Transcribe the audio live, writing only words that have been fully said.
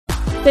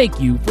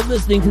Thank you for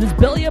listening to this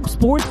Belly Up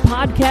Sports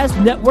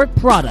Podcast Network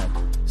product.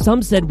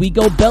 Some said we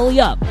go belly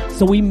up,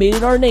 so we made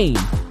it our name,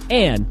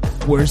 and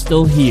we're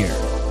still here.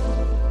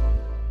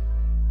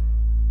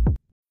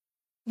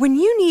 When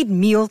you need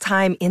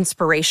mealtime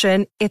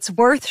inspiration, it's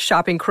worth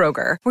shopping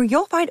Kroger, where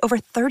you'll find over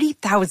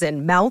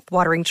 30,000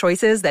 mouth-watering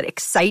choices that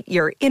excite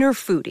your inner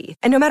foodie.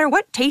 And no matter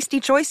what tasty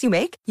choice you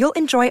make, you'll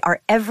enjoy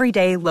our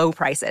everyday low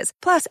prices,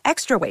 plus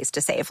extra ways to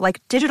save,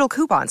 like digital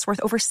coupons worth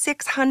over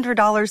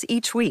 $600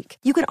 each week.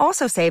 You can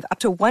also save up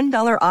to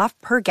 $1 off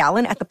per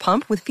gallon at the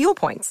pump with fuel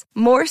points.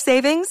 More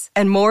savings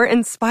and more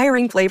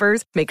inspiring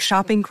flavors make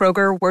shopping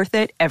Kroger worth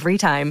it every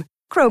time.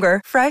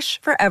 Kroger,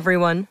 fresh for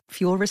everyone.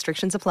 Fuel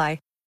restrictions apply.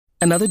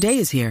 Another day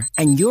is here,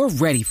 and you're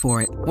ready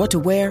for it. What to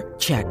wear?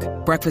 Check.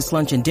 Breakfast,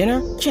 lunch, and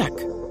dinner? Check.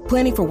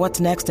 Planning for what's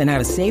next and how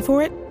to save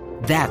for it?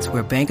 That's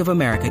where Bank of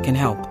America can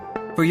help.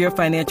 For your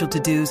financial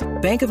to-dos,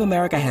 Bank of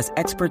America has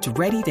experts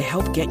ready to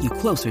help get you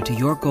closer to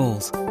your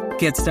goals.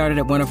 Get started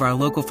at one of our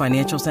local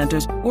financial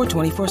centers or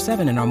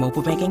 24/7 in our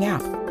mobile banking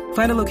app.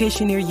 Find a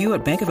location near you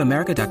at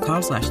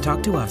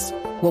bankofamerica.com/talktous.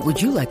 What would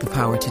you like the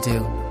power to do?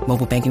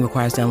 Mobile banking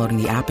requires downloading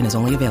the app and is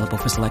only available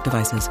for select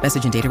devices.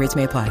 Message and data rates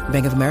may apply.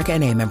 Bank of America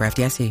N.A., member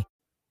FDIC.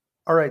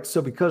 All right,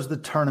 so because the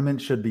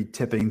tournament should be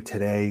tipping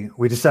today,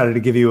 we decided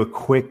to give you a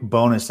quick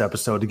bonus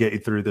episode to get you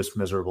through this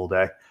miserable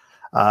day.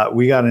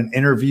 We got an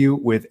interview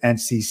with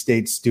NC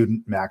State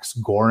student Max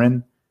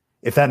Goren.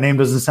 If that name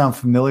doesn't sound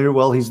familiar,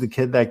 well, he's the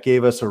kid that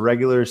gave us a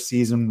regular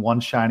season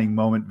one shining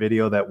moment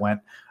video that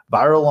went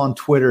viral on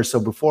Twitter. So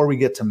before we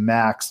get to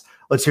Max,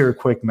 let's hear a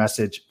quick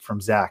message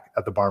from Zach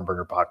at the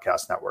Barnburner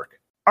Podcast Network.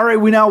 All right,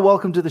 we now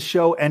welcome to the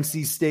show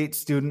NC State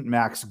student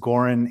Max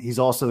Goren. He's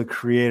also the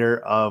creator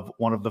of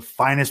one of the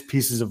finest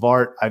pieces of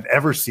art I've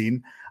ever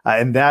seen,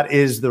 and that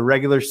is the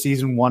regular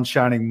season one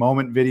shining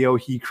moment video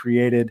he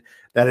created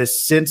that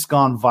has since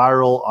gone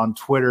viral on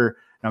Twitter.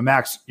 Now,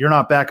 Max, you're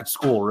not back at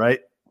school, right?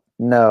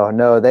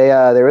 No,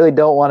 they really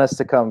don't want us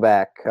to come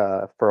back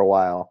for a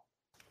while.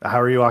 How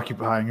are you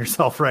occupying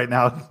yourself right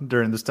now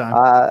during this time?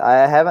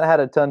 I haven't had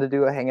a ton to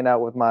do hanging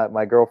out with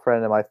my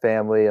girlfriend and my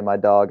family and my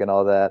dog and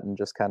all that, and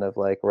just kind of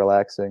like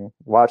relaxing.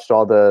 Watched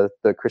all the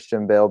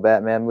Christian Bale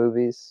Batman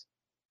movies.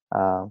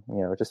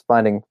 Just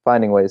finding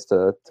ways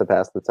to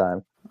pass the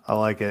time. I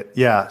like it.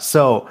 Yeah.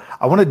 So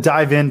I want to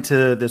dive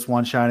into this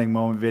one shining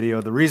moment video.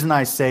 The reason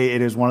I say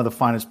it is one of the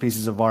finest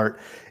pieces of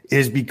art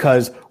is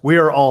because we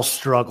are all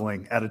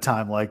struggling at a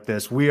time like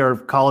this. We are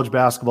college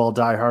basketball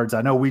diehards.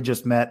 I know we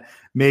just met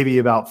maybe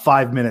about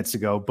 5 minutes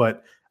ago,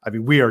 but I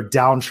mean, we are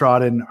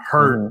downtrodden,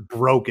 hurt,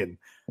 broken.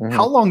 Mm-hmm.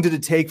 How long did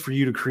it take for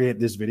you to create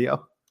this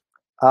video?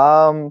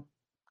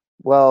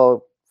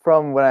 Well,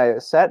 from when I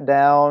sat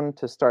down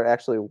to start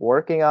actually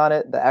working on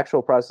it, the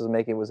actual process of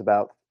making it was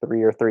about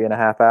 3 or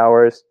 3.5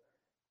 hours.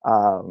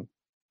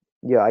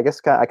 I guess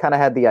I kind of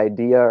had the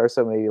idea or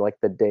so maybe like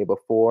the day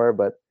before,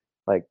 but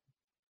like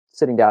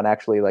sitting down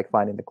actually like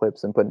finding the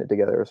clips and putting it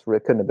together, it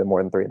couldn't have been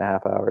more than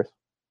 3.5 hours.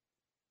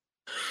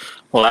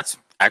 Well, that's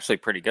actually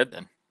pretty good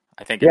then.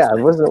 I think. Yeah,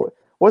 it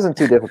wasn't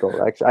too difficult.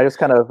 Actually, I just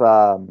kind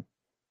of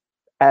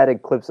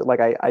added clips. Like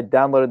I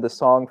downloaded the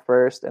song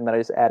first, and then I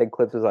just added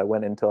clips as I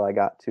went until I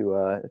got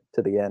to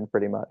the end,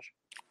 pretty much.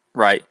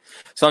 Right.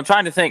 So I'm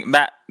trying to think,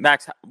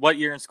 Max, what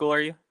year in school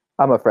are you?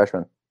 I'm a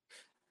freshman.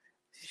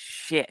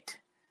 Shit.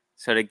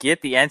 So to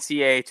get the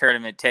NCAA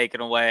tournament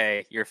taken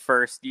away your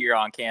first year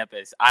on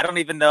campus, I don't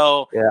even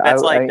know. Yeah,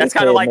 that's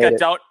kind of like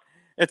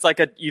it's like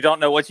you don't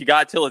know what you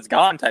got till it's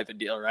gone type of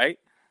deal, right?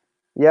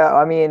 Yeah,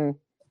 I mean,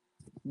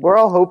 we're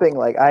all hoping.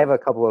 Like, I have a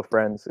couple of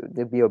friends,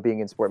 being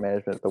in sport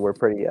management, but we're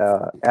pretty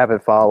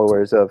avid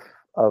followers of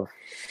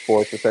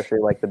sports, especially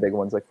like the big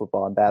ones like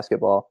football and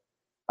basketball.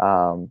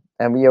 And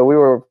we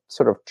were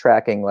sort of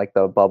tracking like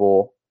the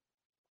bubble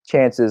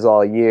chances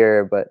all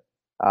year, but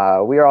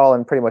we are all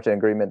in pretty much an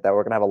agreement that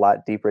we're going to have a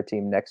lot deeper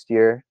team next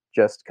year,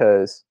 just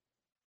because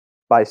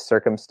by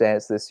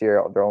circumstance this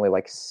year, there are only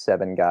like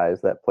 7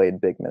 guys that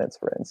played big minutes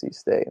for NC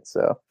State.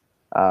 So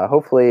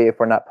hopefully if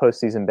we're not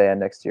postseason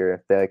banned next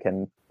year, they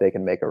can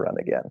make a run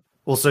again.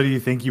 Well, so do you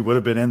think you would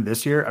have been in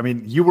this year? I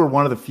mean, you were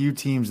one of the few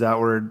teams that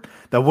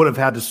would have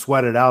had to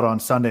sweat it out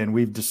on Sunday, and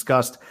we've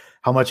discussed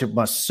how much it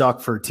must suck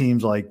for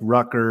teams like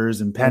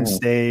Rutgers and Penn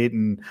State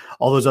and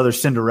all those other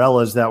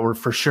Cinderellas that were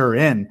for sure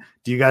in.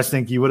 Do you guys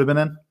think you would have been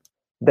in?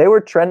 They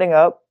were trending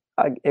up.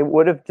 It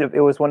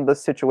was one of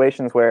those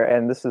situations where,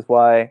 and this is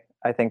why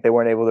I think they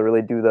weren't able to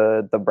really do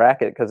the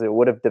bracket, because it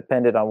would have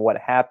depended on what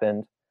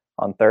happened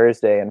on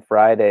Thursday and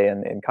Friday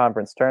and in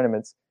conference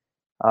tournaments.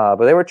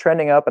 But they were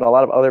trending up, and a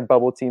lot of other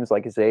bubble teams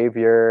like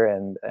Xavier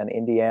and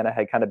Indiana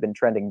had kind of been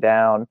trending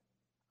down.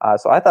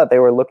 So I thought they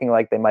were looking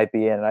like they might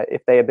be in.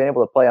 If they had been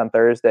able to play on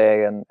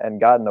Thursday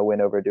and gotten a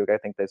win over Duke, I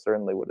think they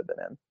certainly would have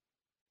been in.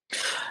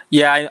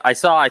 Yeah, I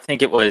saw. I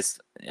think it was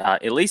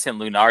at least in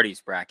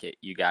Lunardi's bracket,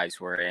 you guys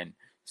were in.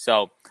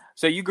 So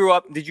you grew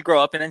up. Did you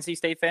grow up an NC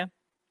State fan?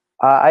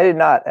 I did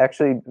not.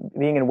 Actually,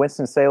 being in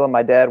Winston-Salem,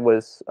 my dad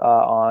was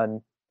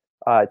on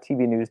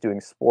TV news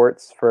doing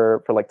sports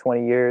for like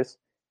 20 years.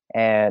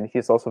 and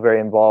he's also very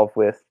involved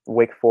with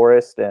Wake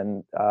Forest,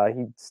 and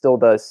he still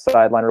does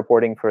sideline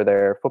reporting for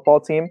their football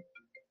team.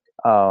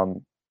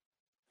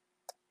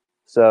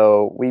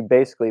 So we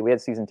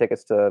had season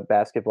tickets to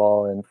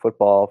basketball and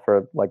football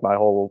for like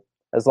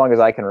as long as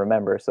I can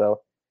remember.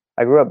 So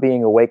I grew up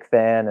being a Wake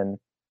fan, and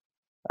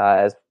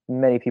as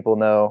many people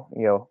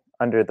know,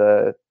 under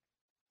the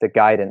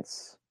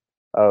guidance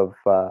of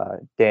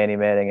Danny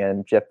Manning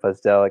and Jeff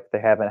Fosdelic, they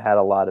haven't had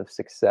a lot of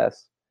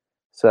success.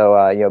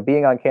 So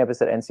being on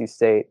campus at NC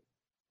State,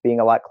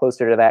 being a lot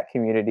closer to that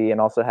community, and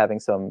also having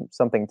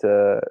something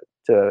to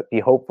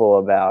be hopeful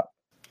about,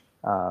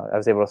 I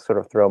was able to sort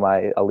of throw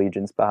my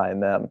allegiance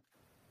behind them.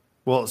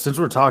 Well, since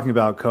we're talking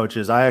about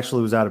coaches, I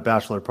actually was at a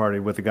bachelor party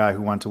with a guy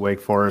who went to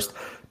Wake Forest,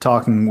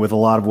 talking with a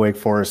lot of Wake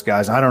Forest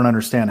guys. I don't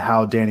understand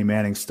how Danny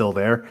Manning's still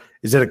there.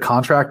 Is it a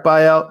contract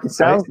buyout? It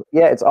sounds,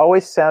 yeah, it's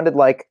always sounded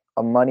like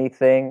a money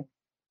thing,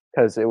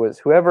 because it was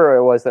whoever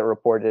it was that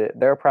reported it.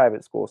 They're a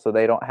private school, so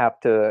they don't have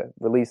to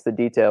release the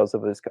details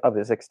of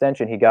his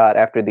extension he got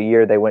after the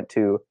year they went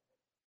to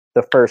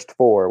the first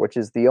four, which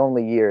is the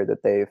only year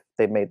that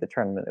they've made the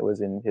tournament. It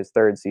was in his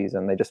third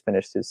season. They just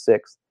finished his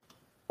sixth.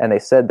 And they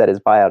said that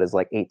his buyout is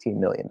like $18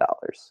 million,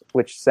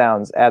 which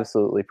sounds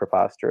absolutely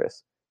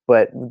preposterous.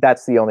 But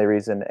that's the only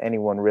reason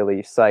anyone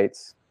really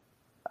cites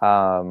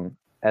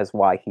as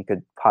why he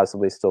could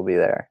possibly still be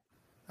there.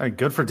 All right,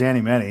 good for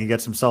Danny Manning. He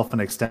gets himself an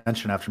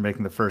extension after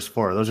making the first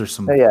four. Those are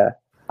some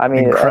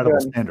incredible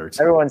standards.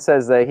 Everyone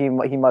says that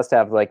he must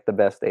have like the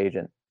best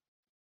agent.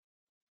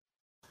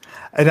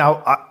 And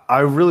now I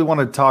really want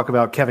to talk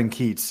about Kevin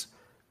Keats,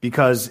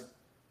 because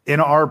in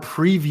our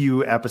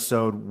preview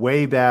episode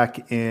way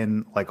back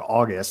in like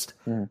August,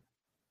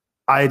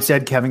 I had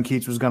said Kevin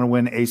Keats was going to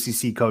win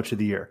ACC Coach of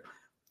the Year.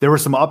 There were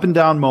some up and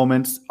down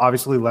moments.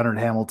 Obviously, Leonard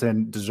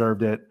Hamilton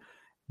deserved it.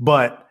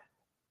 But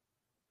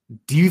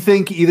do you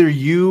think either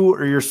you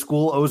or your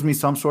school owes me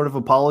some sort of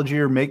apology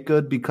or make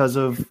good because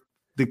of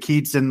the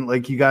Keats and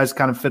like you guys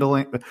kind of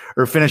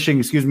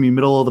finishing,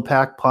 middle of the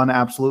pack, pun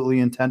absolutely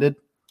intended?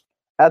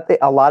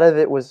 A lot of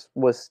it was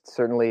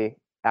certainly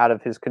out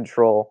of his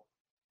control.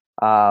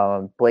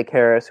 Blake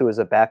Harris, who was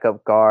a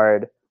backup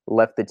guard,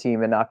 left the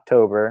team in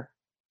October.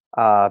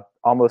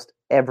 Almost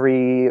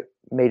every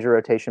major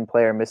rotation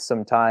player missed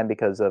some time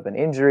because of an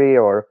injury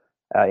or,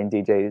 in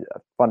DJ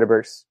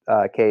Funderburk's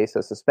case,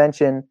 a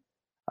suspension.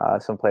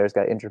 Some players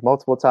got injured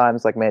multiple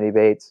times, like Manny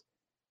Bates.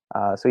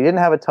 So he didn't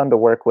have a ton to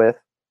work with,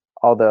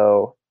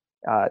 although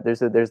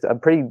there's a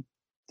pretty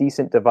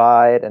decent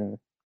divide, and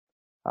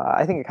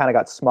I think it kind of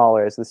got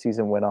smaller as the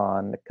season went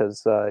on,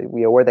 because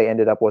where they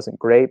ended up wasn't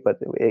great, but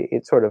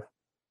it sort of,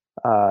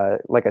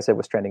 like I said,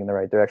 was trending in the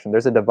right direction.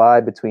 There's a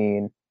divide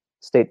between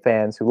State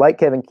fans who like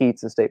Kevin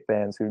Keats and State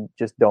fans who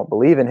just don't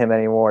believe in him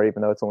anymore,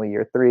 even though it's only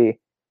year 3,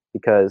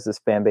 because this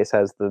fan base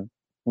has the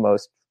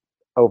most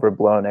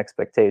overblown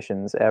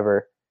expectations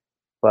ever.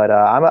 But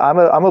I'm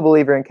a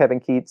believer in Kevin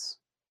Keats,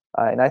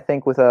 and I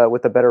think with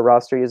a better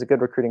roster, he has a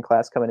good recruiting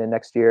class coming in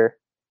next year.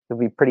 It'll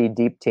be a pretty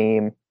deep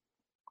team.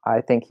 I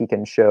think he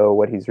can show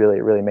what he's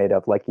really made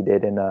of, like he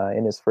did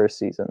in his first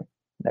season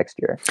next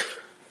year.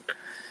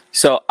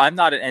 So I'm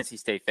not an NC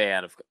State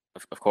fan,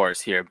 of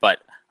course, here, but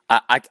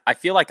I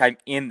feel like I'm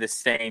in the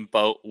same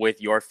boat with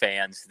your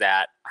fans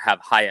that have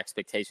high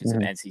expectations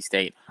of NC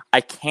State. I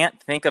can't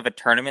think of a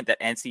tournament that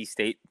NC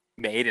State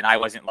made, and I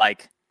wasn't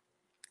like,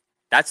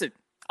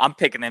 I'm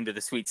picking them to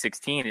the Sweet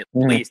 16 at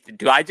least.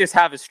 Do I just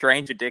have a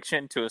strange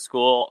addiction to a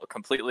school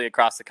completely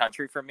across the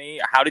country for me?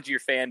 How did your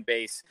fan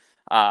base,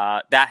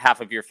 that half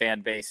of your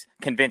fan base,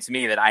 convince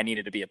me that I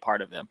needed to be a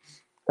part of them?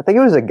 I think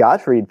it was a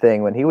Gottfried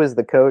thing when he was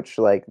the coach.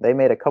 Like, they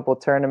made a couple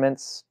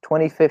tournaments.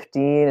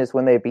 2015 is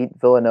when they beat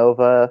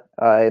Villanova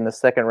in the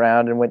second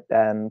round and went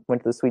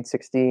to the Sweet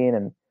 16.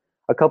 And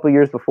a couple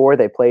years before,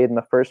 they played in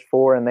the first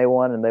 4 and they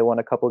won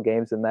a couple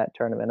games in that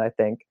tournament, I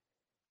think.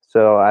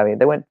 So I mean,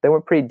 they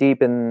went pretty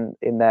deep in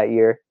that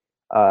year.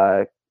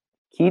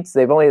 Keats,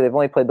 they've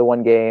only played the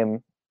one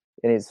game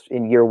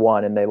in year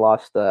 1, and they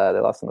lost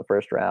in the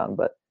first round.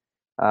 But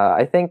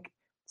I think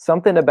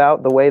something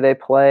about the way they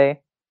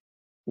play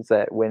is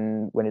that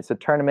when it's a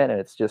tournament and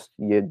it's just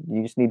you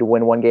just need to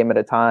win one game at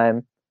a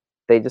time,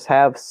 they just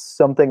have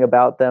something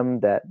about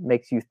them that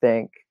makes you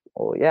think,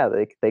 well, yeah,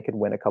 they could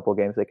win a couple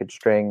games. They could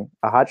string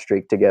a hot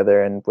streak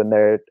together. And when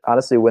they're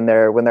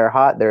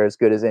hot, they're as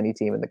good as any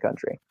team in the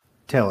country.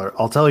 Taylor,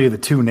 I'll tell you the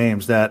 2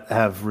 names that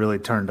have really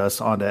turned us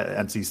on to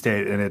NC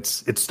State, and it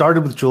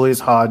started with Julius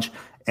Hodge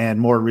and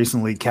more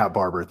recently Cat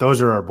Barber.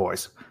 Those are our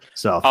boys.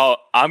 So,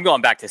 I'm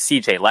going back to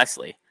CJ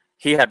Leslie.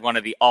 He had one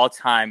of the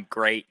all-time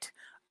great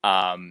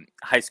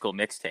high school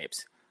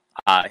mixtapes.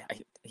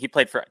 He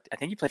played for.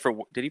 Did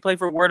he play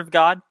for Word of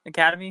God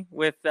Academy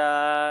with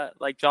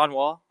like John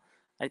Wall?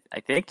 I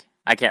think.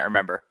 I can't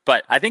remember,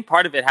 but I think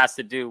part of it has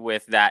to do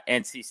with that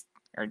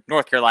or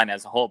North Carolina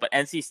as a whole, but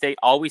NC State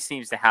always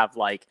seems to have,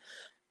 like,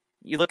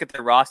 you look at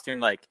their roster and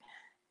like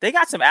they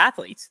got some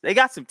athletes, they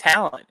got some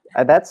talent.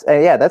 That's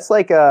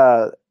like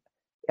I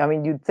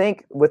mean, you'd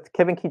think with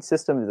Kevin Keats'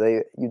 system,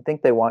 you'd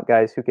think they want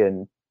guys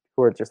who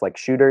are just like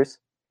shooters,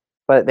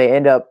 but they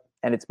end up,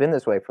 and it's been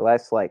this way for the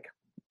last like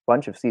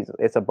bunch of seasons.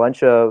 It's a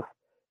bunch of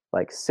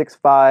like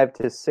 6'5"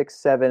 to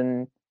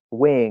 6'7"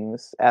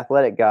 wings,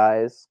 athletic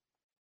guys,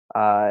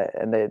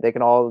 and they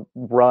can all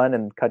run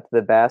and cut to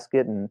the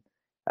basket. And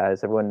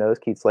as everyone knows,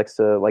 Keats likes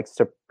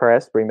to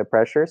press, bring the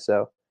pressure.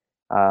 So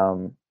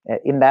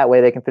in that way,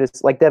 they can fit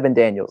like Devin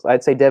Daniels.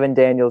 I'd say Devin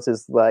Daniels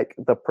is like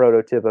the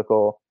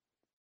prototypical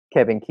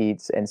Kevin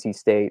Keats NC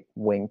State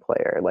wing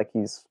player. Like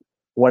he's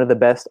one of the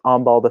best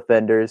on-ball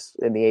defenders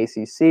in the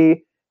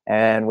ACC,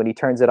 and when he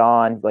turns it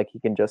on, like he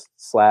can just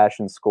slash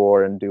and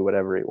score and do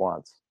whatever he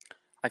wants.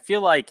 I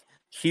feel like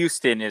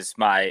Houston is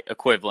my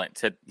equivalent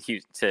to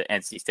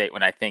NC State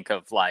when I think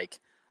of like,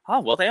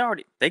 oh well,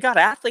 they got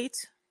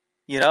athletes,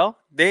 you know,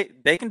 they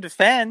can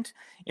defend,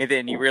 and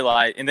then you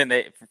realize, and then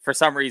they for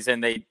some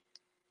reason they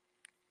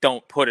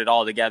don't put it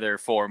all together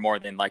for more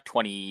than like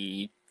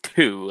 22,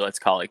 let's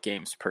call it,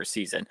 games per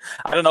season.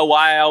 I don't know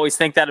why I always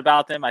think that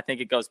about them. I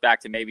think it goes back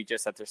to maybe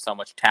just that there's so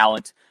much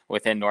talent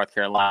within North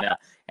Carolina,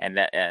 and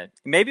that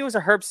maybe it was a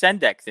Herb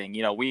Sendek thing.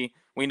 You know, we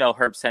know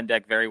Herb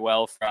Sendek very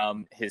well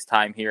from his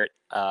time here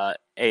at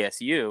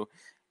ASU.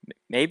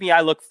 Maybe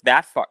I look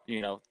that far,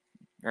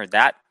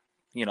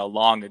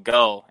 long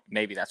ago.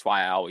 Maybe that's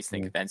why I always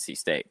think of NC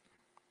State.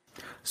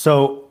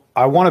 So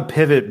I want to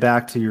pivot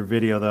back to your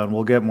video, though, and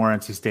we'll get more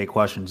NC State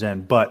questions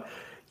in. But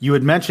you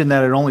had mentioned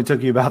that it only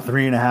took you about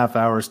 3.5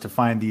 hours to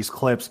find these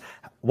clips.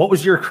 What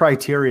was your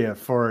criteria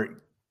for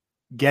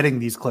getting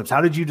these clips?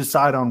 How did you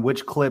decide on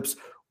which clips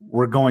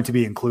were going to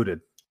be included?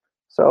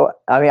 So,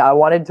 I mean, I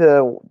wanted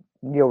to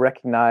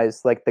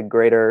recognize like the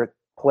greater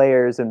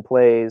players and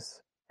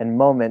plays and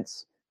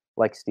moments,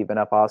 like Stephen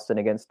F. Austin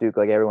against Duke.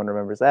 Like everyone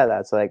remembers that.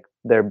 That's like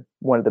they're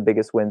one of the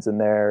biggest wins in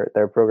their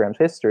program's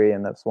history,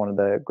 and that's one of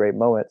the great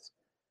moments.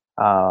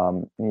 I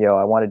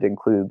wanted to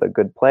include the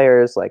good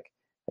players, like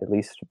at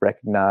least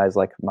recognize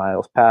like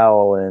Miles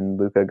Powell and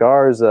Luka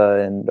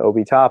Garza and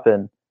Obi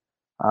Toppin.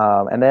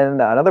 And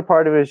then another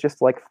part of it is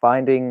just like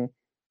finding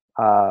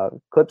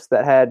clips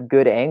that had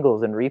good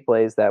angles and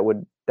replays that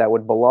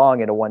would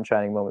belong in a One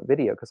Shining Moment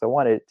video, because I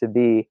wanted it to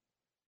be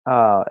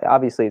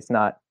obviously it's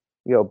not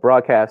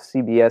broadcast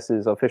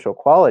CBS's official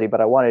quality,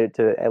 but I wanted it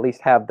to at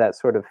least have that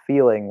sort of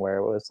feeling where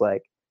it was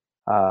like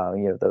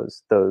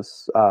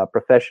those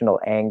professional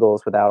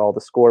angles without all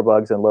the score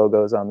bugs and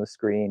logos on the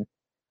screen.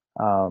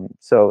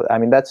 So I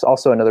mean that's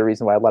also another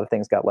reason why a lot of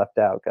things got left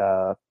out,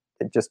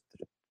 just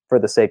for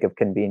the sake of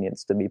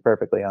convenience, to be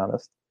perfectly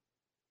honest.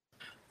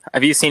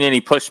 Have you seen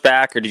any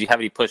pushback, or did you have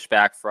any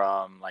pushback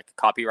from like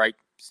a copyright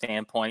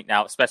standpoint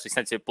now, especially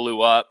since it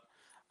blew up?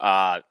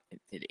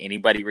 Did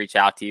anybody reach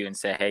out to you and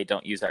say, hey,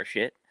 don't use our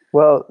shit?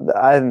 Well,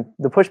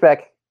 the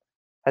pushback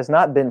has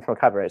not been from a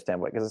copyright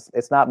standpoint, because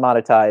it's not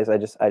monetized. I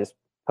just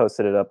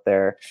posted it up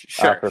there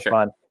for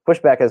fun.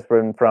 Pushback has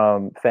been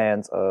from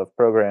fans of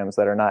programs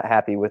that are not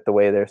happy with the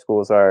way their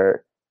schools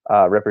are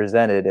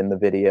represented in the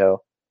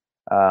video.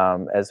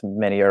 As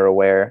many are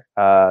aware,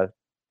 the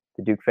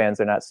Duke fans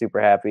are not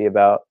super happy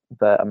about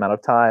the amount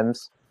of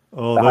times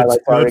the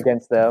highlights are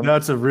against them.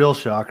 That's a real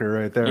shocker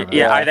right there.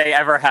 Yeah, are they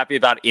ever happy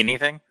about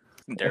anything?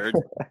 Nerd.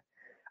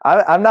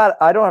 I'm not.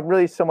 I don't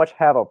really so much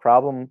have a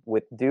problem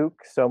with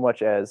Duke so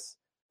much as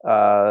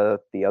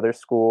the other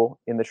school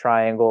in the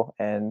triangle,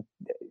 and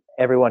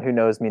everyone who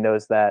knows me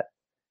knows that.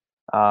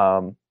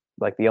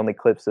 Like the only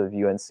clips of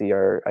UNC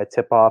are a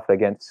tip-off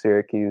against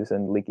Syracuse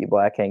and Leaky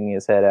Black hanging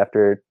his head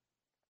after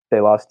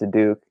they lost to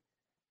Duke.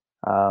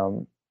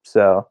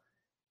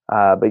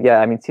 But yeah,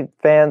 I mean,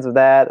 fans of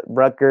that,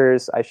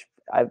 Rutgers, I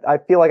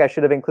feel like I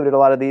should have included a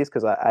lot of these,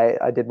 because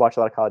I did watch a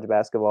lot of college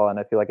basketball, and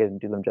I feel like I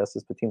didn't do them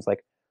justice. But teams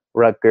like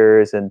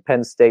Rutgers and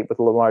Penn State with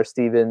Lamar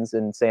Stevens,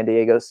 and San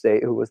Diego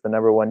State, who was the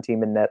number one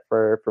team in net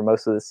for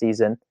most of the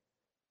season,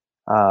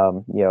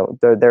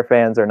 their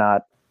fans are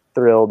not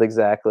thrilled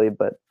exactly,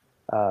 but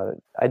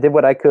I did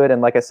what I could,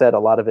 and like I said, a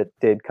lot of it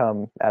did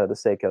come out of the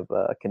sake of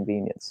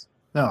convenience.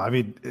 No, I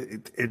mean,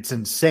 it's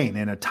insane.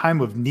 In a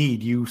time of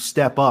need, you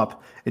step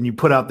up and you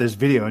put out this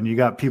video and you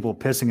got people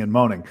pissing and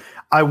moaning.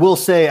 I will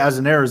say, as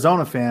an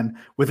Arizona fan,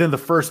 within the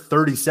first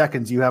 30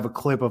 seconds, you have a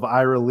clip of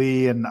Ira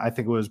Lee, and I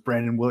think it was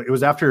Brandon Will. It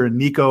was after a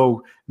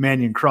Nico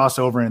Mannion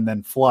crossover and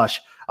then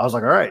flush. I was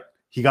like, all right,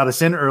 he got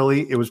us in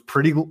early. It was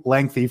pretty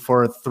lengthy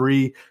for a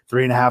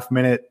 3.5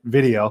 minute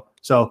video.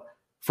 So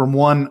from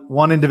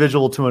one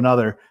individual to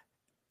another,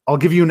 I'll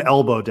give you an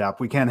elbow dap.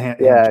 We can't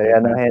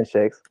no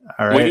handshakes.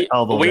 All right,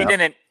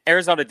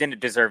 Arizona didn't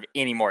deserve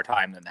any more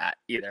time than that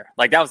either.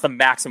 Like that was the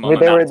maximum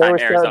amount of time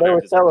Arizona they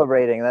were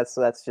celebrating.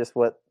 That's just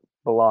what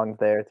belonged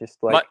there. Just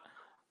like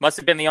must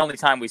have been the only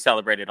time we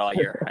celebrated all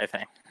year, I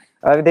think.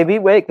 They beat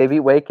Wake. They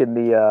beat Wake in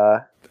the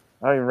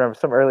I don't even remember,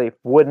 some early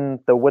Wooden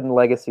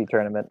Legacy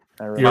tournament.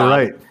 You're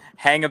right.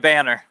 Hang a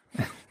banner.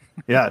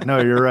 Yeah, no,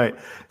 you're right.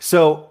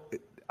 So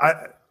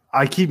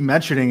I keep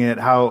mentioning it,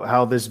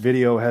 how this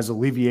video has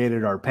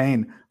alleviated our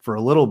pain for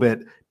a little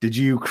bit. Did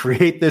you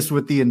create this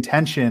with the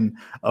intention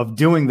of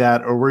doing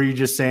that, or were you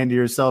just saying to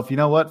yourself, you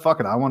know what, fuck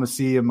it, I want to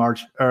see a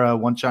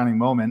One Shining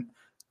Moment.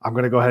 I'm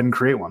going to go ahead and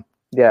create one?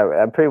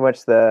 Yeah, pretty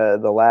much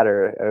the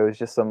latter. It was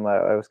just some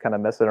I was kind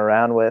of messing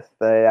around with.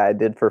 I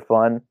did for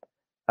fun.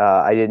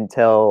 I didn't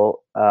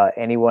tell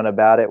anyone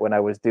about it when I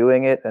was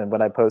doing it, and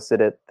when I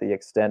posted it, the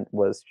extent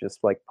was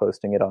just like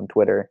posting it on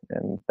Twitter,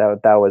 and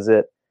that was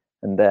it.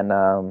 And then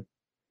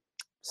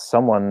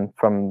someone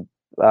from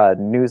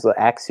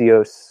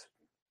Axios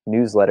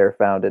newsletter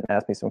found it and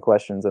asked me some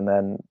questions, and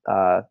then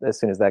as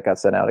soon as that got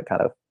sent out, it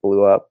kind of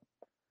blew up.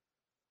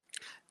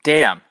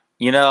 Damn.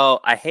 You know,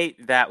 I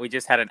hate that we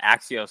just had an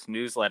Axios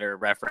newsletter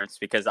reference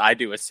because I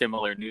do a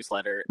similar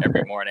newsletter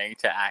every morning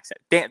to Axios.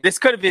 Damn, this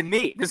could have been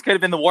me. This could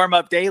have been the Warm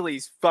Up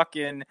Daily's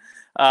fucking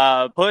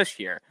push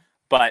here.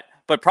 But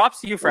props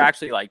to you for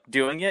actually like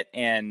doing it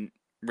and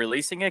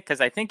releasing it,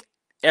 because I think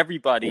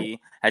everybody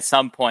at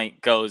some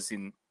point goes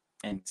and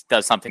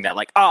does something that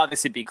like, oh,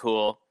 this would be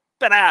cool,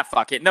 but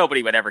fuck it,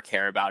 nobody would ever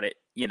care about it,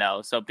 you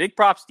know. So big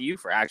props to you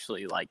for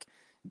actually like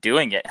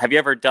doing it. Have you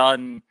ever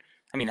done?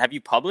 I mean, have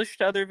you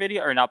published other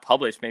video, or not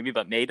published maybe,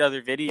 but made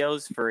other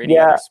videos for any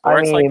other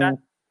sports like that?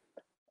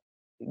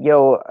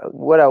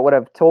 What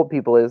I've told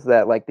people is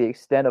that like the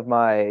extent of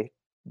my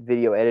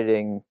video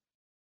editing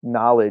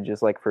knowledge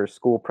is like for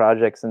school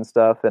projects and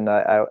stuff, and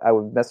I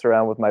would mess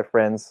around with my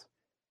friends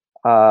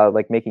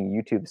like making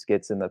YouTube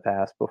skits in the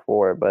past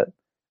before, but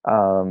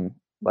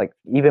like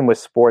even with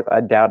sport,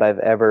 I doubt I've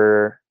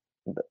ever,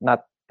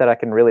 not that I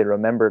can really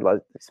remember,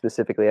 like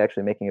specifically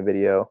actually making a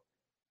video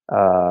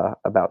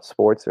about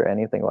sports or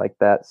anything like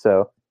that.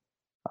 So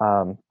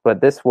but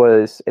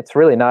it's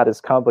really not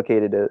as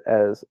complicated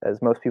as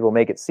most people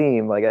make it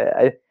seem. Like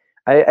I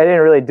didn't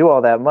really do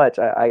all that much.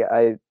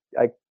 I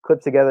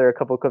clipped together a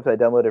couple of clips I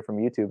downloaded from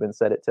YouTube and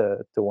set it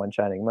to One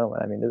Shining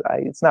Moment. I mean,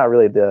 it's not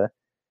really the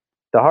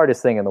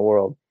hardest thing in the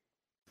world.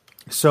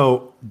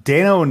 So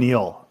Dana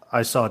O'Neill,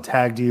 I saw,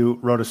 tagged you,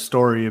 wrote a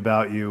story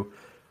about you.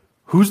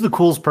 Who's the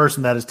coolest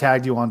person that has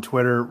tagged you on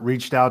Twitter,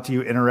 reached out to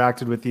you,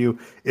 interacted with you?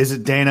 Is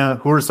it Dana?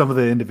 Who are some of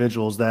the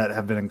individuals that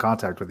have been in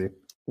contact with you?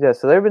 Yeah,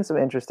 so there have been some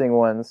interesting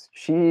ones.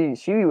 She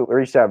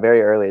reached out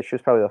very early. She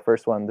was probably the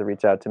first one to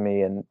reach out to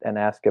me and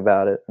ask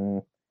about it.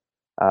 And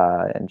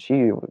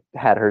she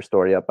had her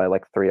story up by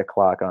like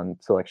 3:00 on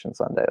Selection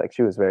Sunday. Like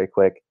she was very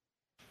quick.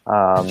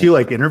 Did she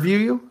like interview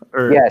you?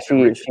 Or yeah,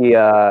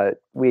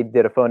 we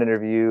did a phone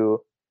interview.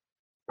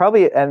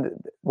 Probably, and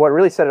what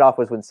really set it off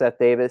was when Seth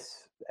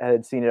Davis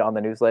had seen it on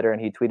the newsletter and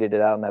he tweeted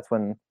it out, and that's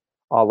when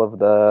all of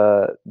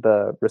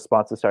the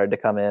responses started to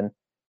come in.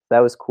 That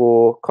was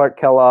cool. Clark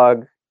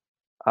Kellogg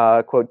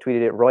quote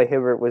tweeted it. Roy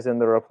Hibbert was in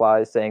the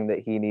replies saying that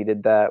he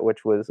needed that,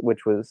 which was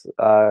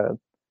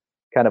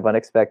kind of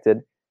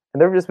unexpected.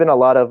 And there have just been a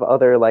lot of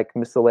other like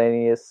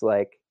miscellaneous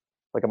like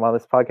I'm on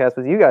this podcast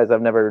with you guys.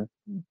 I've never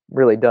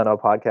really done a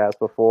podcast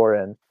before,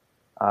 and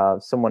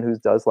someone who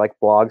does like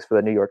blogs for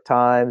the New York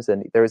Times,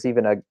 and there was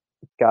even a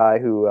guy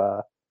who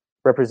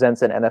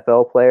represents an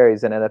NFL player.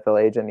 He's an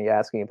NFL agent. He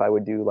asked me if I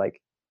would do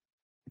like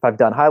if I've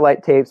done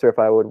highlight tapes or if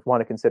I would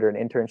want to consider an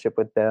internship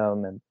with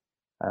them, and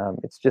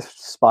it's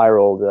just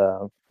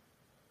spiraled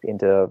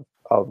into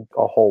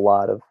a whole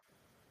lot of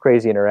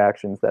crazy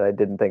interactions that I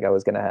didn't think I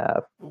was going to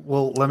have.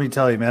 Well, let me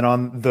tell you, man,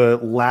 on the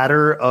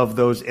ladder of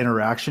those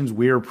interactions,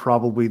 we are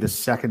probably the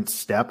second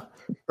step,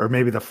 or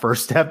maybe the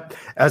first step,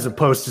 as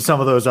opposed to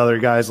some of those other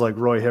guys like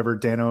Roy Hibbert,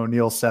 Dana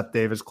O'Neill, Seth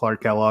Davis,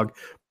 Clark Kellogg.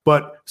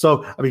 But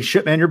so, I mean,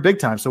 shit, man, you're big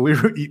time. So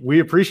we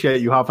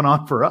appreciate you hopping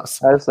on for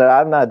us.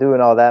 I'm not doing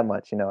all that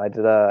much. You know, I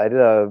did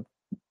a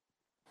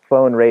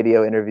phone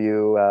radio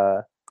interview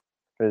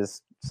for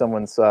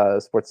someone's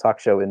sports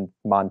talk show in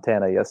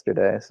Montana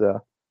yesterday.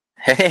 So,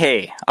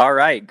 hey, all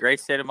right, great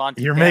state of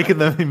Montana. You're making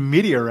the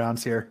media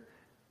rounds here.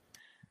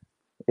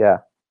 Yeah.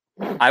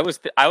 I was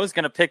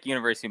going to pick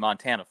University of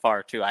Montana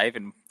far too. I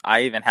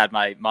even had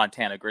my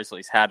Montana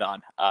Grizzlies hat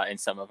on in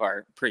some of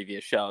our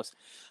previous shows.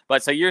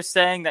 But so you're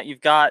saying that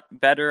you've got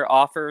better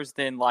offers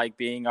than like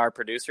being our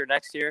producer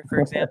next year, for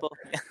example?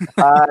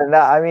 No,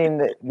 I mean,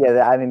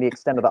 the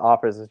extent of the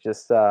offers is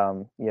just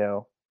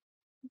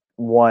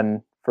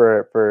one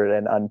for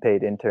an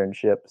unpaid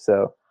internship.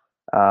 So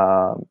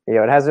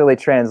it hasn't really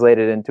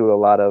translated into a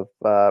lot of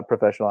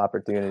professional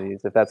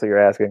opportunities, if that's what you're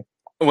asking.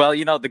 Well,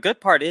 you know, the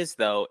good part is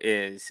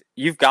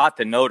you've got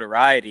the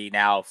notoriety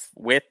now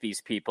with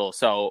these people.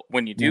 So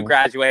when you do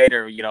graduate,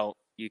 or, you know,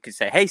 you could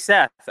say, hey,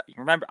 Seth,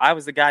 remember I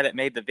was the guy that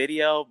made the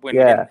video when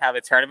we didn't have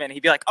a tournament. And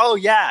he'd be like, oh,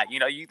 yeah, you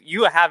know,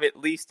 you have at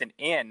least an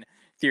in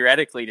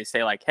theoretically to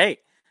say like, hey,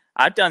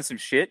 I've done some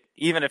shit,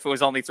 even if it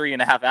was only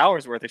 3.5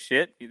 hours worth of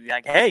shit. You'd be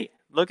like, hey,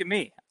 look at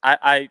me.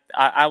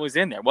 I was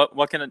in there.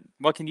 What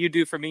can you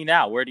do for me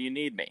now? Where do you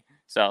need me?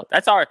 So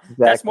that's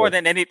more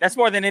than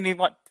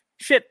anyone.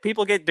 Shit,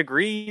 people get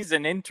degrees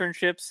and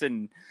internships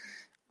and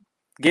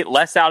get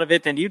less out of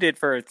it than you did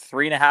for a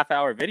 3.5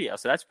 hour video.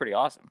 So that's pretty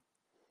awesome.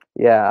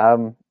 Yeah.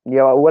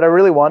 What I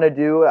really want to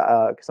do,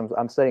 because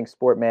I'm studying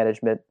sport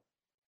management,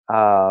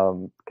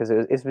 because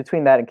it's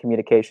between that and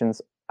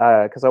communications,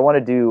 because I want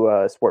to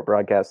do sport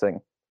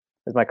broadcasting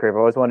as my career. I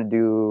always want to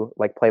do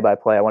like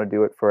play-by-play. I want to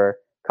do it for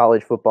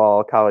college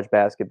football, college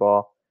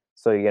basketball.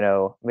 So, you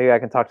know, maybe I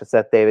can talk to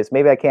Seth Davis.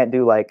 Maybe I can't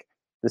do like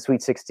the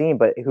Sweet 16,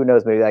 but who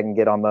knows? Maybe I can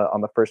get on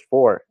the first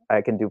four.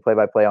 I can do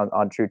play-by-play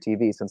on True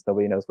TV since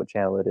nobody knows what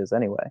channel it is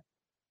anyway.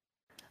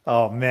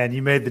 Oh man,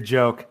 you made the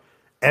joke.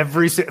 I'm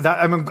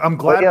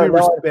glad we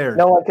were spared.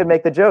 No one could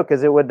make the joke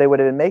because they would have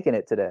been making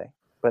it today,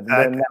 but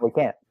now we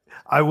can't.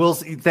 I will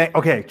see.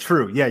 Okay,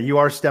 true. Yeah, you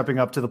are stepping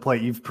up to the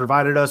plate. You've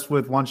provided us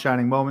with One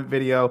Shining Moment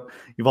video.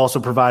 You've also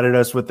provided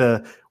us with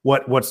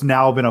what's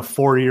now been a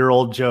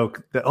 4-year-old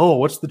joke.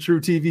 What's the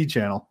True TV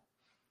channel?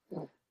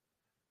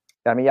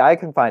 I mean, I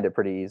can find it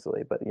pretty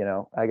easily, but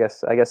I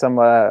guess I'm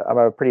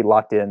a pretty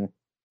locked in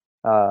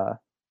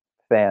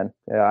fan.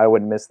 I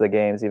wouldn't miss the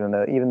games, even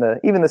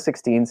the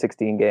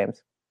 16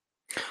 games.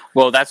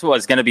 Well, that's what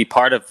was going to be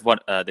part of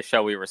what the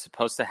show we were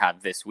supposed to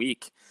have this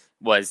week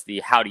was the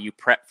How Do You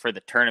Prep for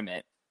the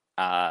Tournament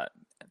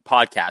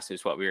podcast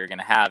is what we were going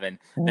to have. And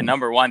the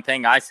number one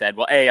thing I said,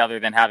 well, other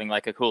than having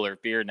like a cooler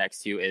of beer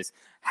next to you, is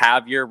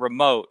have your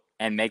remote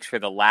and make sure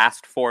the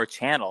last 4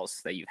 channels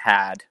that you've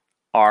had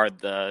are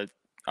the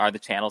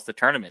channels the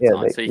tournament's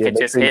on. So you can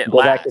just hit go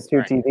last. Back to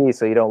True TV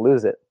so you don't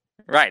lose it.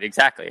 Right,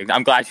 exactly.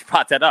 I'm glad you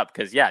brought that up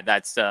because,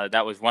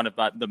 that was one of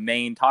the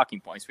main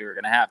talking points we were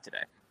going to have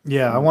today.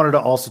 Yeah, I wanted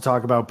to also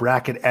talk about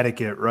bracket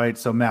etiquette, right?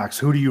 So, Max,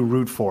 who do you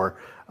root for?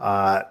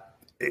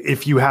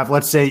 If you have,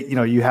 let's say,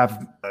 you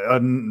have a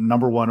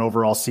number 1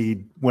 overall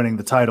seed winning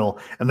the title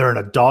and they're in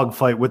a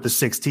dogfight with the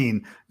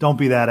 16, don't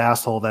be that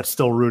asshole that's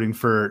still rooting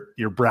for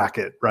your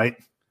bracket, right?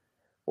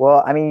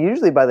 Well, I mean,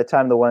 usually by the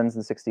time the 1s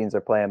and 16s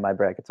are playing, my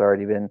bracket's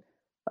already been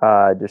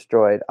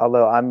destroyed.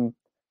 Although I'm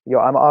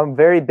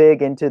very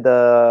big into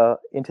the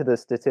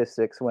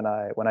statistics when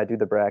I do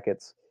the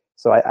brackets.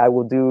 So I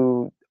will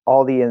do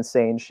all the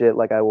insane shit.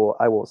 Like I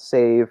will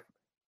save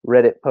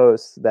Reddit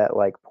posts that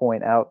like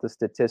point out the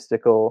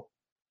statistical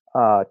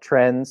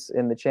trends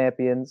in the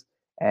champions,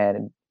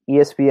 and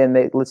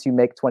ESPN lets you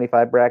make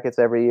 25 brackets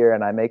every year,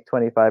 and I make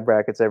 25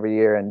 brackets every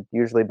year, and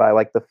usually by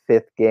like the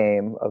 5th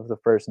game of the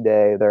first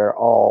day they're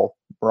all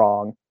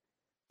wrong.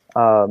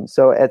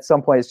 So at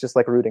some point it's just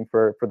like rooting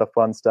for the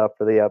fun stuff,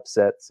 for the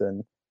upsets,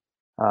 and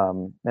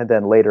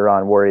then later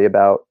on worry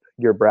about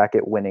your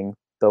bracket winning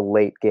the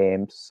late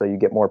games so you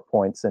get more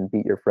points and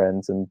beat your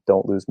friends and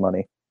don't lose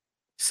money.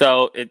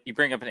 So you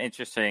bring up an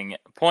interesting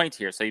point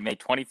here. So you made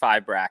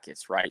 25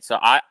 brackets, right? So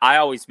I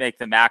always make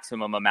the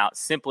maximum amount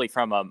simply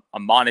from a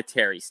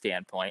monetary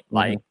standpoint,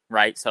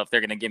 right? So if they're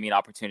going to give me an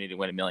opportunity to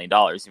win $1 million,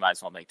 you might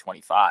as well make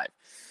 25,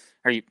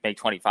 or you make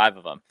 25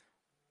 of them.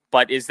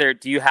 But do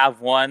you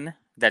have one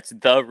that's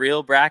the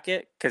real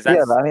bracket? Because I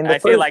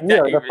feel like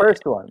the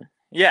first one.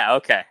 Yeah,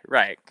 okay,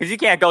 right. Because you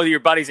can't go to your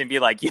buddies and be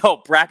like, yo,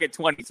 bracket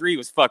 23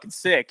 was fucking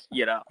sick,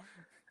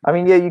 I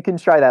mean, yeah, you can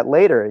try that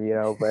later,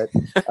 but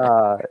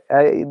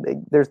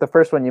there's the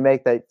first one you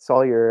make that's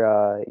all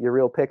your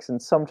real picks.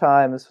 And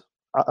sometimes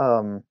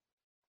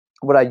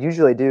what I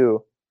usually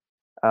do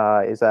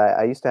is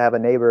I used to have a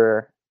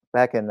neighbor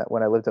back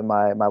when I lived in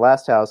my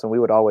last house, and we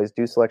would always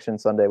do Selection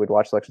Sunday. We'd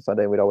watch Selection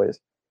Sunday. We'd always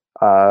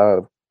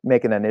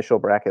make an initial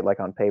bracket like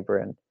on paper.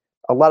 And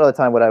a lot of the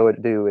time what I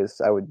would do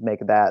is I would make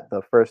that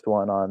the first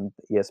one on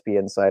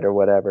ESPN site or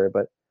whatever.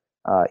 But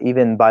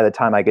even by the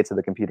time I get to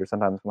the computer,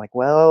 sometimes I'm like,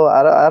 well,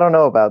 I don't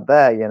know about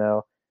that,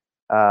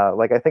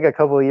 like I think a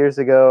couple of years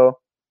ago,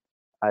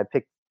 I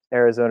picked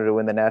Arizona to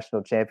win the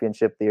national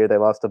championship the year they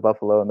lost to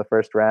Buffalo in the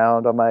first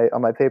round on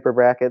my paper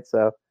bracket.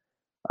 So,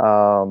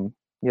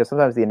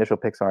 sometimes the initial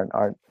picks aren't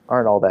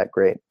all that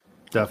great.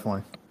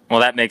 Definitely. Well,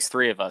 that makes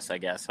 3 of us, I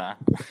guess, huh?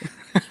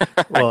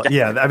 Well,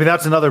 yeah. I mean,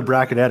 that's another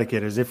bracket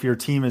etiquette is if your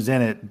team is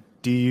in it,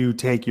 do you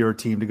take your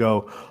team to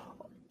go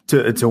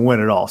to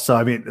win it all? So,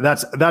 I mean,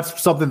 that's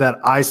something that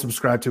I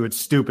subscribe to. It's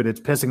stupid. It's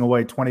pissing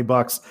away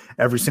 $20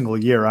 every single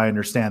year. I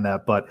understand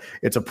that, but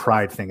it's a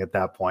pride thing at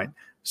that point.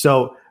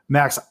 So,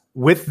 Max,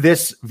 with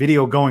this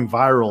video going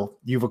viral,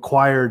 you've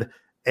acquired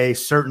a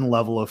certain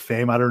level of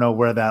fame. I don't know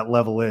where that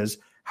level is.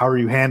 How are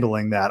you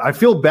handling that? I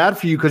feel bad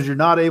for you because you're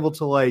not able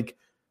to like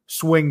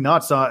swing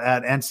nuts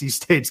at NC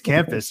State's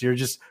campus. You're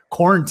just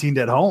quarantined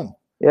at home.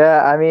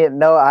 Yeah, I mean,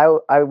 no,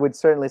 I would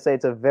certainly say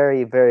it's a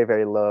very, very,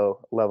 very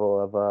low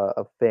level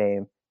of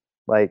fame.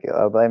 Like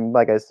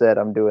I said,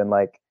 I'm doing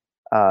like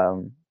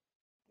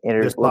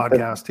this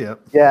podcast.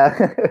 Yeah.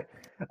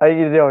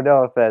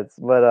 No offense,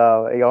 but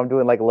I'm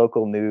doing like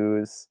local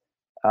news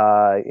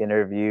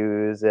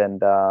interviews, and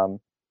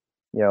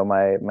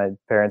my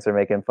parents are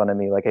making fun of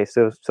me like, hey,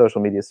 social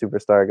media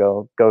superstar,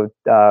 go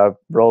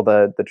roll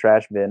the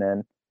trash bin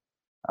in.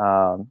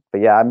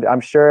 But yeah, I'm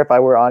sure if I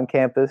were on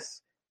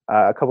campus,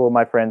 a couple of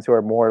my friends who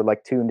are more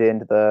like tuned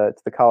into the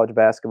college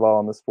basketball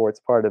and the sports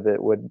part of it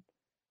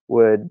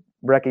would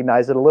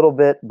recognize it a little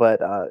bit, but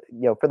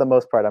for the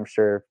most part, I'm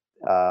sure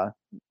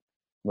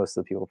most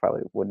of the people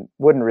probably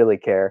wouldn't really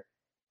care.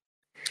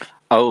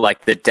 Oh,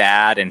 like the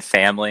dad and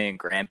family and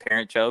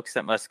grandparent jokes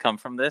that must come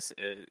from this,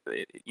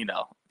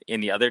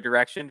 in the other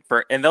direction.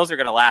 And those are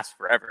going to last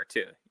forever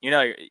too.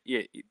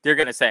 They're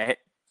going to say, hey,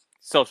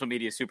 social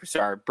media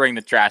superstar, bring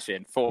the trash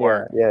in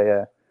for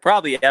yeah.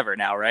 Probably ever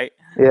now, right?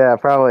 Yeah,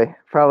 probably.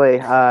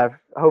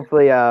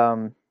 Hopefully,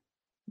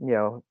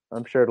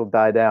 I'm sure it'll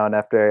die down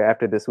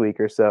after this week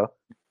or so.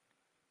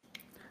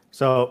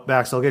 So,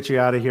 Max, I'll get you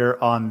out of here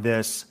on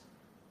this,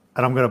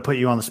 and I'm going to put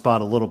you on the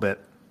spot a little bit.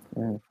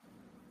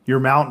 Your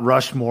Mount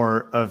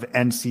Rushmore of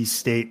NC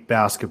State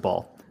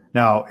basketball.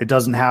 Now, it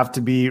doesn't have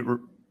to be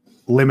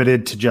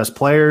limited to just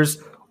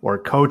players or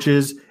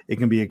coaches. It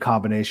can be a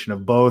combination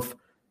of both.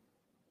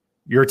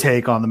 Your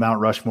take on the Mount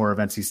Rushmore of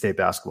NC State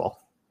basketball?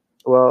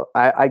 Well,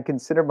 I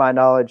consider my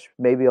knowledge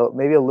maybe a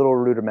little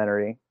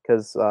rudimentary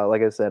because,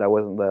 like I said, I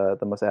wasn't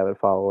the most avid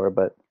follower.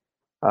 But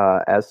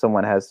as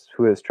someone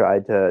who has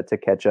tried to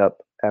catch up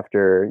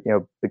after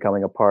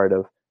becoming a part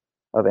of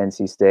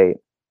NC State,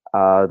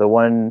 the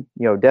one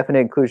definite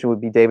inclusion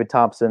would be David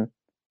Thompson.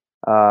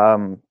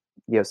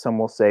 Some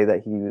will say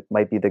that he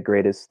might be the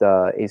greatest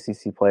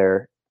ACC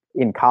player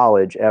in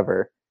college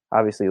ever.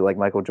 Obviously, like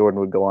Michael Jordan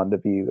would go on to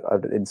be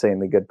an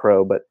insanely good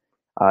pro, but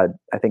I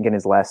think in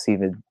his last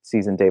season,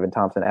 David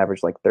Thompson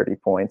averaged like 30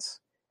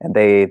 points, and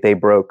they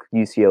broke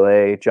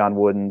UCLA, John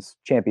Wooden's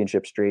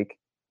championship streak.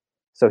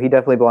 So he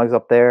definitely belongs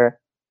up there.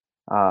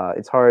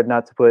 It's hard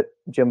not to put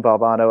Jim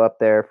Valvano up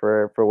there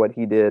for what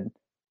he did.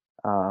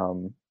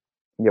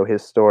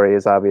 His story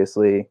is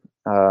obviously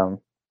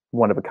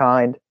one of a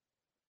kind.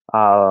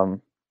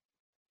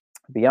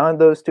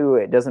 Beyond those two,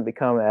 it doesn't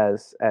become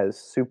as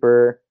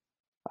super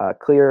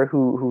clear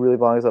who really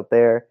belongs up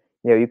there.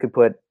 You could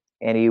put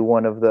any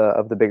one of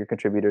the bigger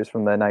contributors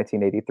from the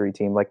 1983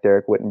 team, like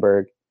Derek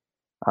Whittenberg.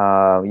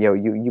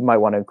 You might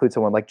want to include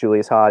someone like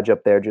Julius Hodge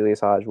up there. Julius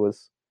Hodge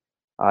was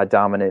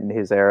dominant in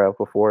his era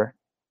before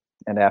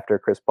and after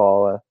Chris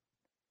Paul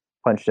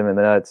punched him in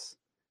the nuts.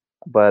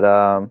 But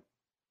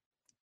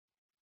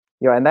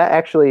and that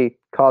actually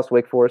cost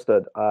Wake Forest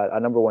a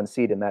number 1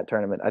 seed in that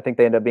tournament. I think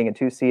they ended up being a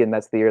 2 seed, and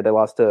that's the year they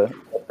lost to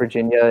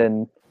Virginia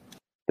in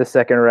the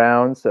second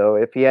round. So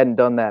if he hadn't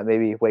done that,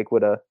 maybe Wake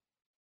would have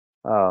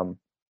won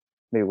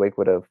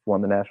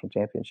the national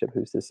championship.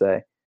 Who's to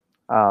say?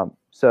 Like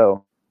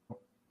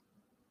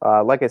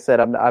I said,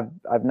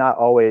 I've not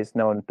always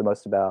known the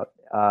most about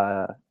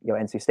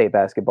NC State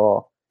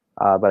basketball,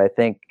 but I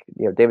think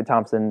David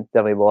Thompson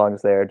definitely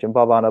belongs there. Jim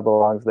Valvano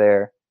belongs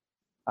there.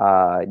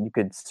 You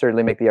could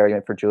certainly make the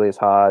argument for Julius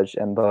Hodge,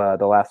 and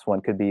the last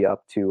one could be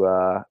up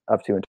to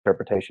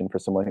interpretation for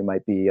someone who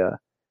might be a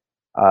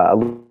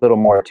little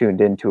more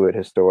tuned into it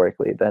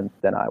historically than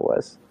I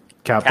was.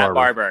 Cat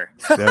Barber.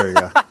 There you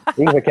go.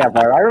 He's a Cat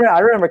Barber. I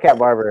remember Cat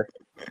Barber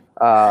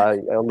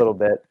a little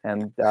bit,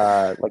 and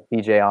like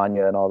BJ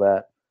Anya and all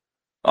that.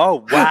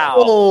 Oh wow!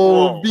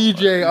 Oh,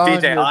 BJ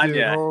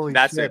Anya. Holy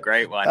That's shit. A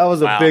great one. That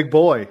was wow. a big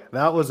boy.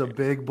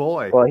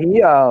 Well,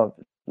 he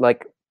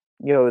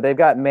they've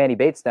got Manny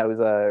Bates now, who's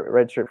a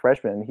redshirt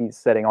freshman. He's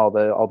setting all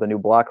the new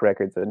block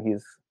records, and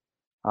he's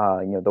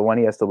the one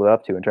he has to live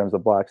up to in terms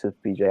of blocks is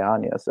BJ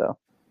Anya. So,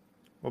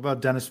 what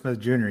about Dennis Smith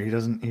Jr.?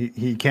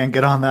 He can't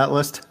get on that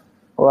list.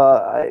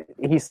 Well,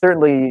 he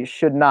certainly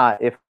should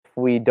not if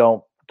we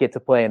don't get to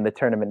play in the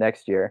tournament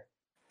next year.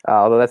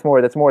 Although that's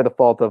more the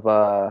fault of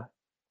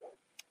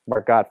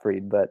Mark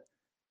Gottfried. But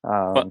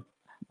well,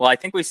 I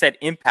think we said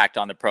impact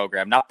on the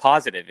program, not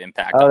positive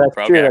impact on the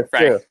program. That's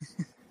true.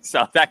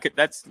 So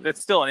that's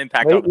still an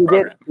impact on the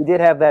program. He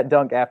did have that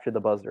dunk after the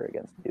buzzer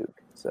against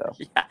Duke. So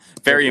yeah,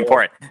 very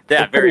important.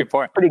 Yeah, very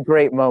important. Pretty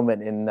great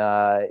moment in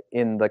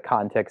the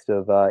context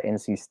of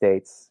NC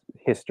State's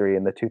history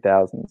in the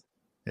 2000s.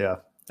 Yeah,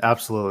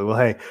 absolutely. Well,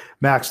 hey,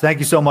 Max, thank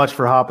you so much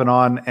for hopping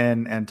on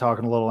and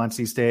talking a little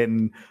NC State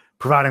and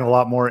providing a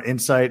lot more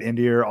insight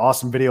into your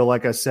awesome video.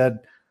 Like I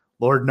said,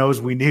 Lord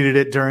knows we needed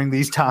it during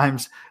these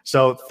times.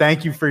 So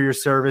thank you for your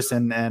service,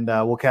 and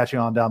we'll catch you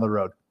on down the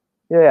road.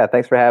 Yeah,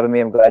 thanks for having me.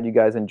 I'm glad you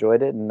guys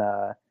enjoyed it, and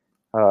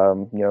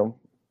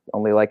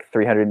only like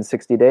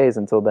 360 days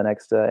until the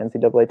next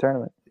NCAA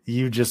tournament.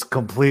 You just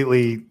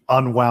completely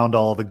unwound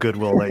all the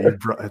goodwill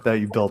that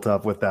you built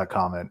up with that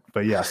comment.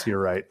 But yes, you're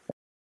right.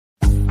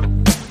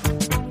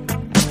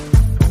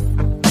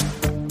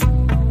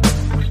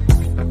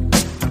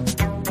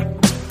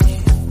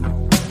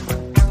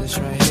 This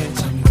right here,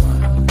 tell me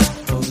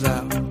what goes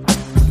out to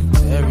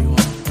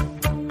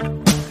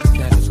everyone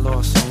that has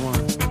lost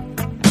someone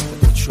that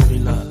they truly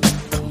love.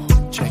 Come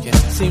on, check it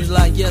out. Seems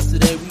like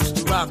yesterday we used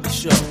to rock the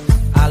show.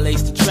 I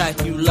laced the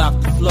track, you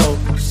locked the flow.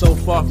 So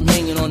far from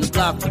hanging on the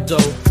block for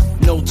dough.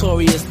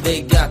 Notorious,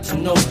 they got to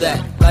know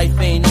that life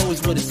ain't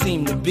always what it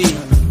seemed to be.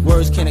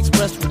 Words can't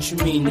express what you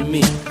mean to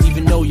me.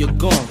 Even though you're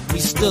gone, we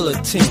still a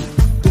team.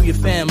 Through your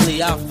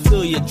family, I'll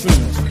fulfill your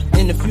dreams.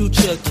 In the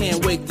future,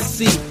 can't wait to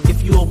see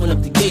if you open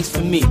up the gates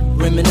for me.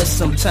 Reminisce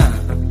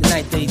sometime. The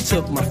night they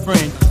took my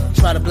friend.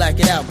 Try to black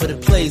it out, but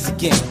it plays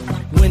again.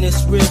 When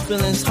it's real,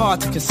 feeling's hard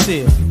to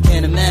conceal.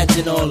 Can't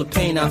imagine all the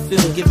pain I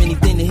feel. Give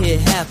anything to hear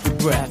half your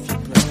breath.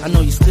 I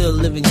know you're still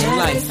living your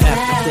life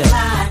after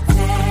death.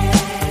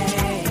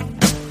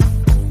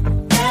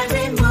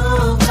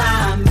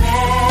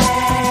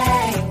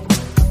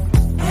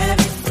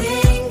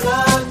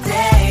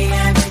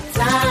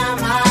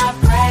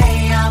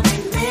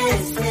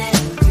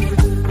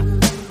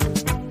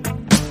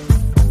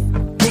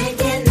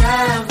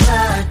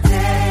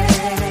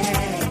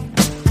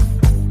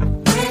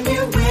 When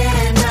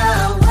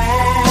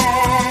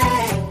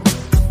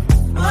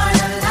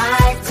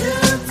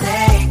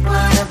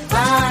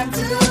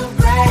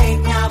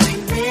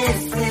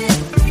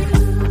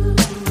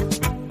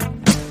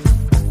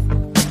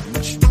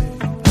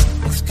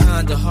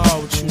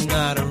hard with you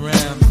not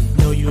around.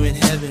 Know you in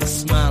heaven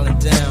smiling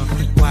down,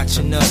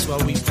 watching us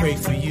while we pray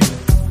for you.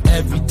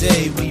 Every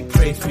day we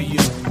pray for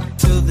you,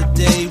 till the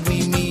day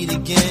we meet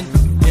again.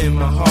 In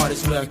my heart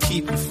is where I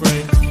keep you,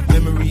 friend.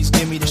 Memories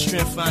give me the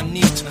strength I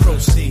need to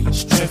proceed,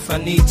 strength I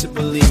need to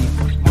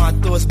believe. My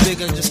thoughts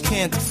big, I just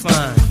can't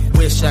define.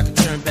 Wish I could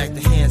turn back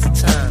the hands of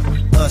time.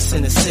 Us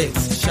in the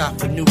six, shop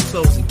for new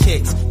clothes and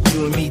kicks.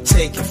 You and me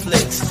taking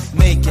flicks,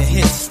 making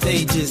hits,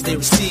 stages they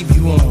receive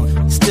you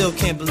on. Still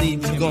can't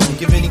believe you're gone.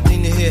 Give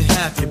anything to hear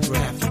half your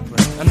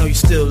breath. I know you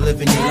still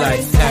living your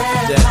life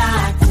after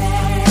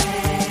death.